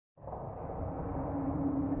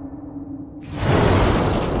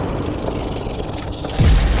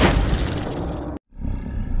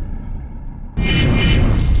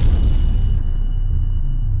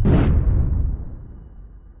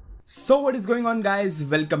So what is going on guys,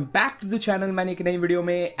 welcome back to the channel। मैंने एक नई video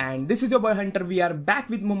में and this is your boy Hunter, we are back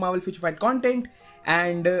with more Marvel Future Fight content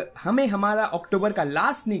and हमें हमारा अक्टूबर का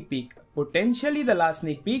last sneak peek, potentially the last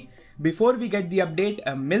sneak peek before we get the update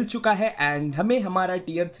मिल चुका है and हमें हमारा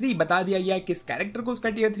tier 3 बता दिया गया है किस कैरेक्टर को उसका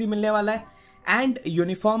टियर 3 मिलने वाला है and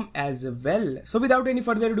uniform as well. So without any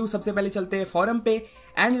further do सबसे पहले चलते हैं फॉरम पे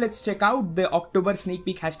and let's check out the October sneak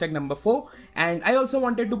peek hashtag number 4 and I also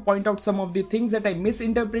wanted two point out some of the things that I miss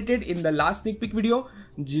interpreted in the last sneak peek video,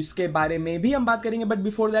 जिसके बारे में भी हम बात करेंगे। But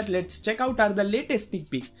before that let's check out are the latest sneak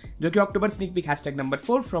peek, जो कि अक्टूबर sneak peek hashtag number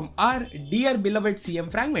 4 from are dear beloved CM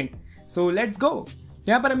fragment. So let's go.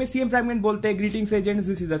 यहाँ पर हमें सीएम फ्रैगमेंट बोलते हैं, greetings agents,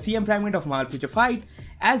 this is a CM fragment of Marvel future fight.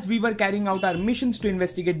 As we were carrying out our missions to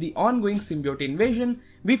investigate the ongoing symbiote invasion,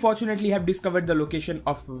 we fortunately have discovered the location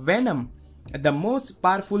of Venom, the most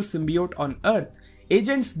powerful symbiote on Earth.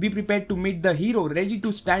 Agents, be prepared to meet the hero ready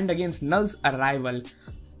to stand against Null's arrival.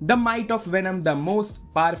 The might of Venom, the most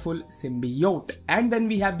powerful symbiote. And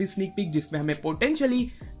then we have the sneak peek जिसमें हमें potentially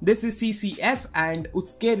this is CCF and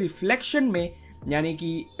उसके reflection में यानी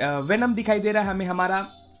कि Venom दिखाई दे रहा है हमें हमारा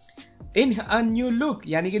इन अ न्यू लुक,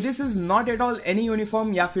 यानी कि this is not at all any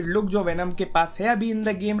uniform या फिर लुक जो वेनम के पास है अभी in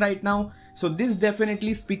the game right now. So this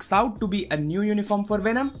definitely speaks out to be a new uniform for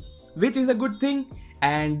venom, which is a good thing,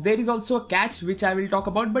 and there is also a catch which I will talk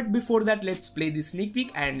about, but before that let's play the sneak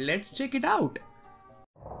peek and let's check it out.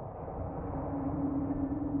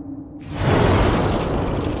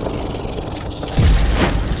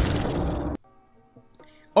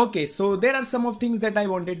 Okay, so there are some of things that I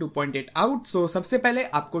wanted to point it out. So सबसे पहले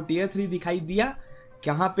आपको tier 3 दिखाई दिया,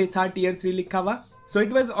 कहाँ पे था tier 3 लिखा हुआ? So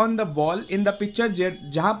it was on the wall in the picture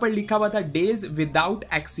जहाँ पर लिखा हुआ था days without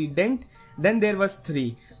accident, then there was 3.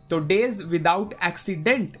 तो days without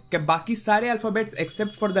accident के बाकी सारे alphabets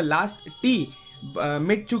except for the last T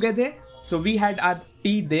मिट चुके थे। So we had our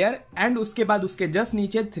T there and उसके बाद उसके just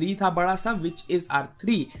नीचे 3 था बड़ा सा which is our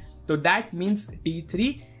 3. तो that means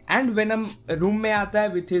T3 and venom room में आता है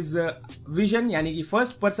विथ हिज विजन, यानी कि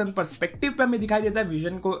फर्स्ट पर्सन पर्सपेक्टिव पे हमें दिखाई देता है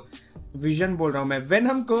विजन बोल रहा हूं मैं,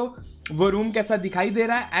 वेनम को वो रूम कैसा दिखाई दे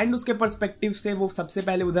रहा है एंड उसके पर्सपेक्टिव से वो सबसे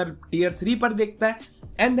पहले उधर टियर 3 पर देखता है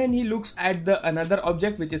and then he looks at the another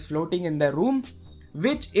object which is floating in the room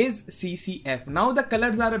which is CCF। Now the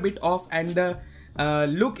colours are a bit of and the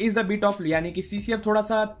look is a bit of, यानी कि CCF थोड़ा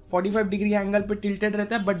सा 45 degree angle पे tilted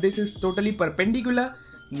रहता है but this is totally perpendicular.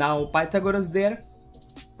 Now Pythagoras there,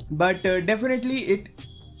 but definitely it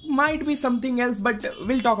might be something else, but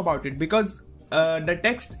we'll talk about it because the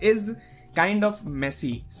text is kind of messy.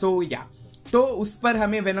 So yeah, तो उस पर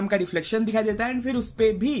हमें venom का reflection दिखाई देता है and फिर उस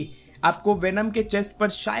पे भी आपको वेनम के चेस्ट पर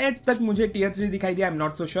शायद तक मुझे टियर 3 दिखाई दिया। I am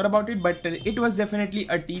not so sure about it but it was definitely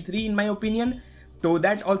a T3 in my opinion, तो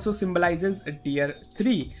दैट ऑल्सो सिंबलाइजेज टियर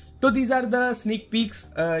 3। तो these are the sneak peaks,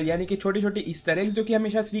 यानी कि छोटे छोटे ईस्टर एग्स जो कि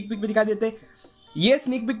हमेशा स्नीक पीक में दिखा देते हैं। ये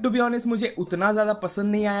sneak peak to be honest मुझे उतना ज्यादा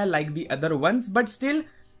पसंद नहीं आया like the other ones, but still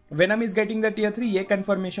venom is getting the tier 3, ये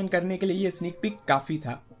कंफर्मेशन करने के लिए ये स्नीक पिक काफी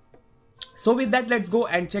था। So with that let's go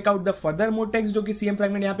and check out the further more text जो कि सीएम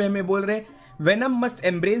फ्रैगमेंट यहाँ पे हमें बोल रहे, venom must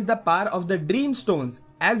embrace the power of the dream stones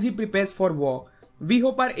as he prepares for war. We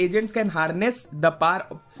hope our agents can harness the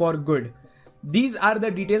power for good. These are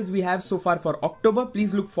the details we have so far for October.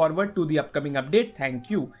 Please look forward to the upcoming update.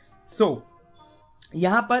 Thank you. So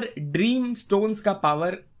यहाँ पर dream stones का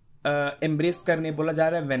power embrace करने बोला जा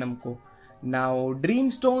रहा है venom को। Now dream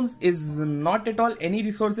stones is not at all any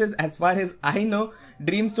resources as far as I know,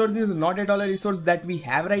 dream stones is not at all a resource that we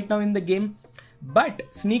have right now in the game, but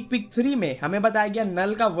sneak pick 3 में हमें बताया गया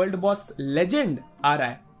नल का world boss legend आ रहा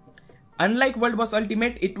है। Unlike world boss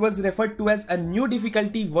ultimate, it was referred to as a new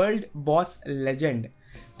difficulty world boss legend.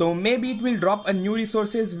 तो may be it will drop a new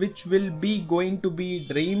resources which will be going to be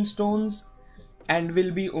dream stones and will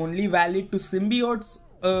be only valid to symbiotes,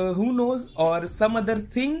 who knows, or some other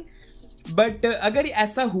thing, but अगर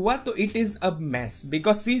ऐसा हुआ तो it is a mess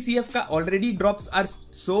because CCF का already drops are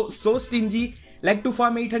so stingy, like to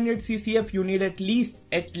farm 800 CCF you need at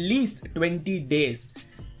least 20 days.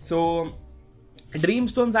 So dream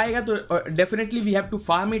stones आएगा तो definitely we have to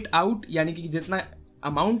farm it out, यानी कि जितना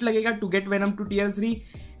amount लगेगा to get Venom to tier 3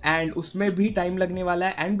 and उसमें भी time लगने वाला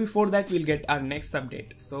है and before that will get our next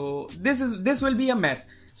update. So this will be a mess.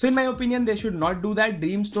 So in my opinion they should not do that.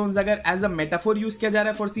 Dream stones अगर as a metaphor use किया जा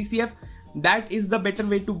रहा है for CCF, that is the better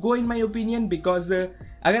way to go in my opinion, because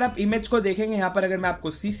अगर आप image को देखेंगे यहाँ पर, अगर मैं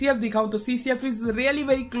आपको CCF दिखाऊं तो CCF is really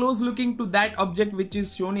very close looking to that object which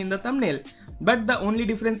is shown in the thumbnail, but the only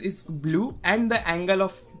difference is blue and the angle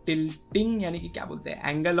of tilting, यानी कि क्या बोलते हैं,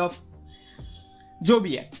 एंगल ऑफ जो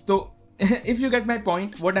भी है। तो if you get my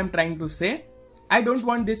point, what I'm trying to say, I don't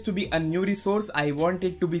want this to be a new resource. I want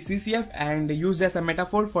it to be CCF and used as a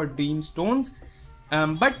metaphor for DREAMSTONES.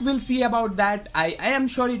 But we'll see about that. I am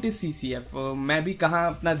sure it is CCF. मैं भी कहाँ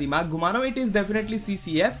अपना दिमाग घुमा रहा हूँ. It is definitely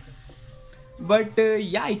CCF. But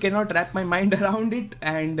yeah, I cannot wrap my mind around it.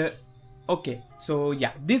 And okay, so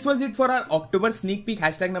yeah, this was it for our October sneak peek.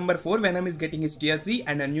 Hashtag number 4. Venom is getting his tier 3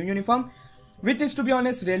 and a new uniform, which is, to be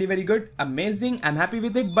honest, really very good, amazing. I'm happy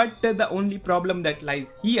with it. But the only problem that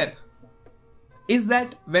lies here is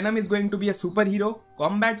that Venom is going to be a superhero,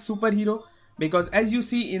 combat superhero. Because as you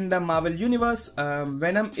see in the Marvel universe,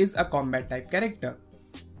 Venom is a combat type character.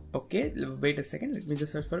 Okay, wait a second, let me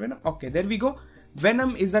just search for Venom. Okay, there we go.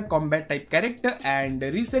 Venom is a combat type character and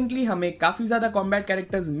recently हमें काफी ज़्यादा combat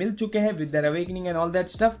characters मिल चुके हैं with their awakening and all that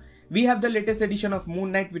stuff. We have the latest edition of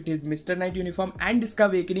Moon Knight with his Mr. Knight uniform, and इसका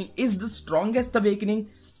awakening is the strongest awakening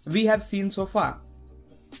we have seen so far.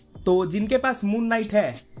 तो जिनके पास Moon Knight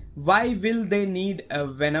है, why will they need a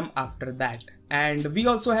Venom after that? And we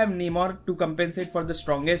also have Namor to compensate for the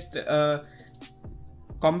strongest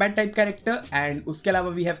combat type character, and उसके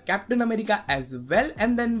अलावा we have Captain America as well,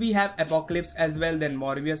 and then we have Apocalypse as well, then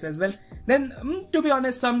Morbius as well. Then to be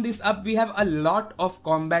honest, sum this up, we have a lot of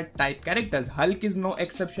combat type characters. Hulk is no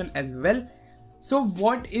exception as well. So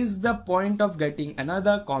what is the point of getting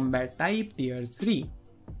another combat type tier 3?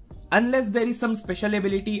 Unless there is some special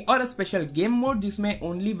ability or a special game mode जिसमें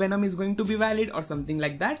only Venom is going to be valid or something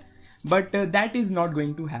like that. But that is not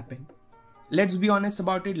going to happen. Let's be honest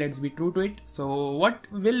about it. Let's be true to it. So what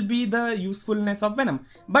will be the usefulness of Venom?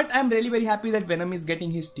 But I'm really very happy that Venom is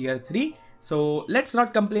getting his tier 3. So let's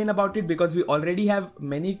not complain about it because we already have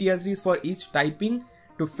many tier 3s for each typing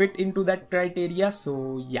to fit into that criteria.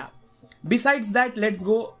 So yeah. Besides that, let's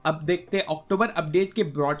go अब देखते हैं अक्टूबर update के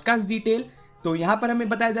broadcast detail. तो यहाँ पर हमें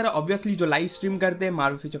बताया जा रहा है ऑब्वियसली जो लाइव स्ट्रीम करते हैं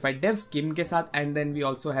मार्वल फ्यूचर फाइट डेव्स किम के साथ, and then we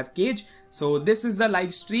also have cage. So this is the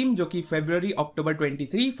live stream जो कि फरवरी अक्टूबर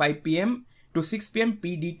 23 5 PM to 6 PM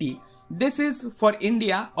PDT. This is for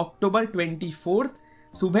India अक्टूबर 24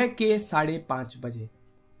 सुबह के 5:30 बजे,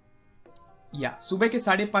 या सुबह के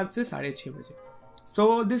 5:30 से 6:30 बजे.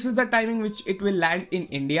 So this is the timing which it will land in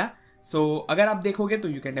India. So अगर आप देखोगे तो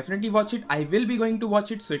you can definitely watch it. I will be going to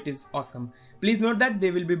watch it, so it is awesome. Please note that they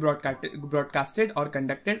will be broadcasted or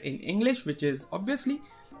conducted in English, which is obviously.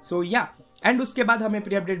 So yeah, and उसके बाद हमें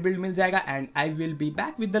pre update build मिल जाएगा and I will be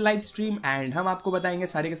back with the live stream and हम आपको बताएंगे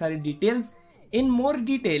सारे के सारे details in more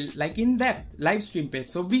detail, like in depth live stream पे.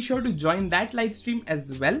 So be sure to join that live stream as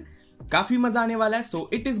well. काफी मजा आने वाला है. So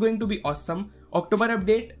it is going to be awesome. October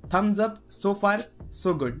update, thumbs up, so far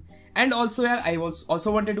so good. And also यार I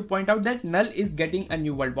also wanted to point out that Null is getting a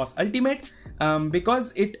new World Boss Ultimate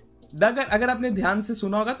because it अगर आपने ध्यान से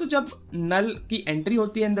सुना होगा तो जब Null की एंट्री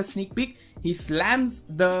होती है in the sneak peek, he slams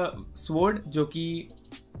the sword, जो कि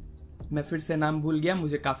मैं फिर से नाम भूल गया,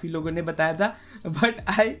 मुझे काफी लोगों ने बताया था but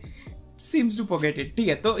I seems to forget it. ठीक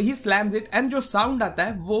है, तो he slams it and जो साउंड आता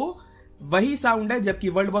है वो वही साउंड है जबकि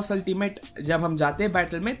वर्ल्ड बॉस अल्टीमेट जब हम जाते हैं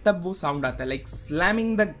बैटल में तब वो साउंड आता है, like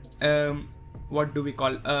slamming the what do we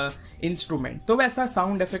call instrument. तो वैसा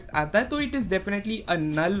साउंड इफेक्ट आता है. तो it is definitely a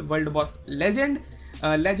null world boss legend.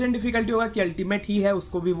 Legend difficulty होगा कि अल्टीमेट ही है,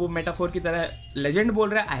 उसको भी वो मेटाफोर की तरह लेजेंड बोल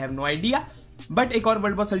रहा है. I have no idea. But एक और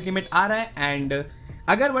वर्ल्ड बॉस अल्टीमेट आ रहा है एंड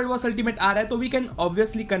अगर वर्ल्ड बॉस अल्टीमेट आ रहा है तो we can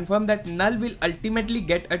obviously confirm that null will ultimately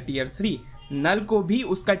get a tier 3. नल को भी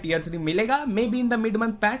उसका टियर 3 मिलेगा may be in the mid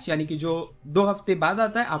month patch, यानी कि जो 2 हफ्ते बाद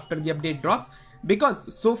आता है after the update drops. Because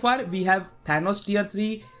so far we have Thanos tier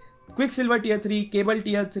 3, Quicksilver tier 3, cable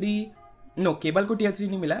tier 3, no cable को टियर 3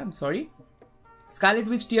 नहीं मिला, I am sorry, Scarlet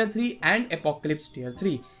Witch tier 3 and apocalypse tier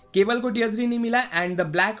 3. Cable को टियर 3 नहीं मिला and the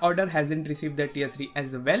black order hasn't received the tier 3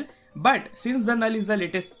 as well. But since the null is the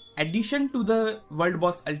latest edition to the world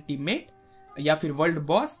boss ultimate या फिर world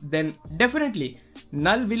boss, then definitely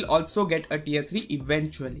null will also get a tier 3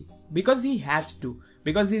 eventually because he has to,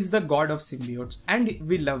 because he is the God of symbiotes and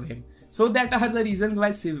we love him. So that are the reasons why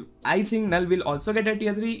I think Null will also get a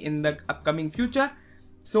tier 3 in the upcoming future.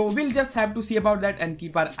 So we'll just have to see about that and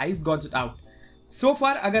keep our eyes gouged out. So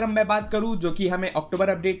far अगर मैं बात करूं जो कि हमें अक्टूबर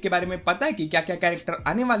update के बारे में पता है कि क्या क्या कैरेक्टर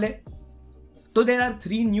आने वाले, तो there are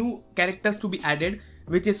 3 new characters to be added,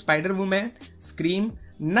 which is Spider-Woman, Scream,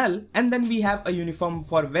 Null, and then we have a uniform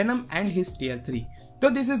for Venom and his tier 3. तो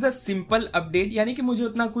this is the simple update, यानी कि मुझे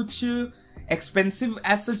उतना कुछ एक्सपेंसिव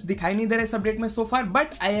एज सच दिखाई नहीं दे रहा इस अपडेट में सो फार.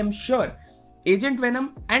 But I am sure agent venom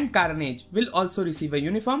and carnage will also receive a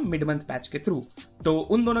uniform mid month patch के थ्रू. तो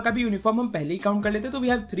उन दोनों का भी यूनिफॉर्म हम पहले ही काउंट कर लेते. तो we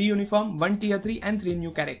have 3 uniform, 1 tier 3 and 3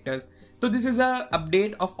 new characters. तो this is a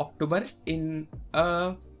update of October in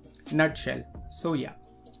a nutshell. सो या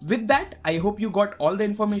with that, I hope you got all the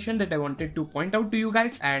information that I wanted to point out to you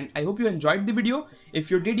guys, and I hope you enjoyed the video.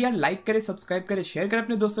 If you did यार like करें, subscribe करें, share करें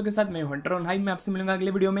अपने दोस्तों के साथ. मैं Hunter on hive में आपसे मिलूंगा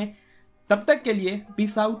अगले वीडियो में. तब तक के लिए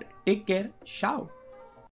peace out, take care, Shao.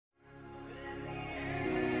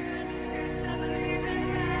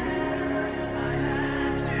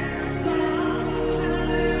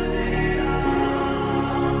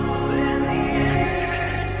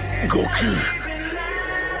 Goku!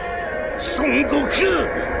 Son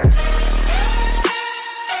Goku!